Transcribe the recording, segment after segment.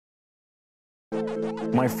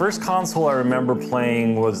My first console I remember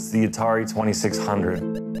playing was the Atari 2600.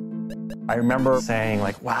 I remember saying,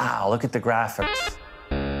 like, wow, look at the graphics.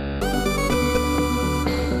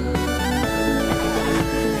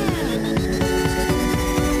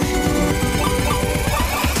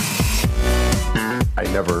 I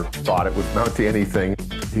never thought it would amount to anything.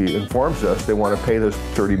 He informs us they want to pay us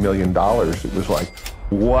 $30 million. It was like,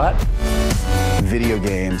 what? Video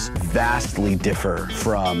games vastly differ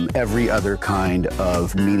from every other kind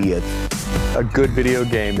of media. A good video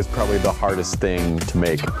game is probably the hardest thing to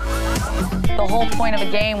make. The whole point of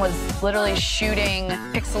a game was literally shooting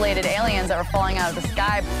pixelated aliens that were falling out of the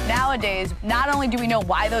sky. Nowadays, not only do we know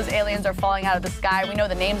why those aliens are falling out of the sky, we know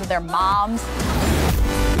the names of their moms.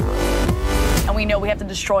 And we know we have to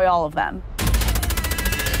destroy all of them.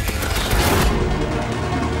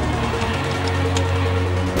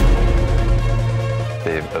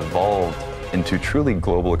 They've evolved into truly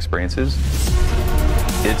global experiences.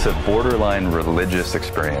 It's a borderline religious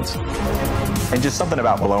experience. And just something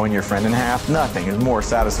about blowing your friend in half, nothing is more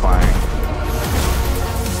satisfying.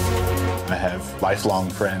 I have lifelong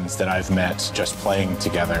friends that I've met just playing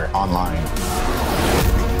together online.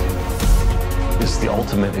 This is the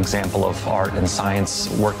ultimate example of art and science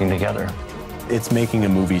working together. It's making a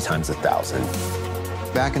movie times 1,000.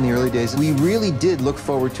 Back in the early days, we really did look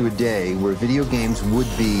forward to a day where video games would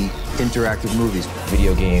be interactive movies.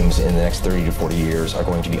 Video games in the next 30 to 40 years are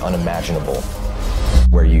going to be unimaginable,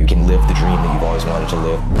 where you can live the dream that you've always wanted to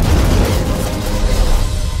live.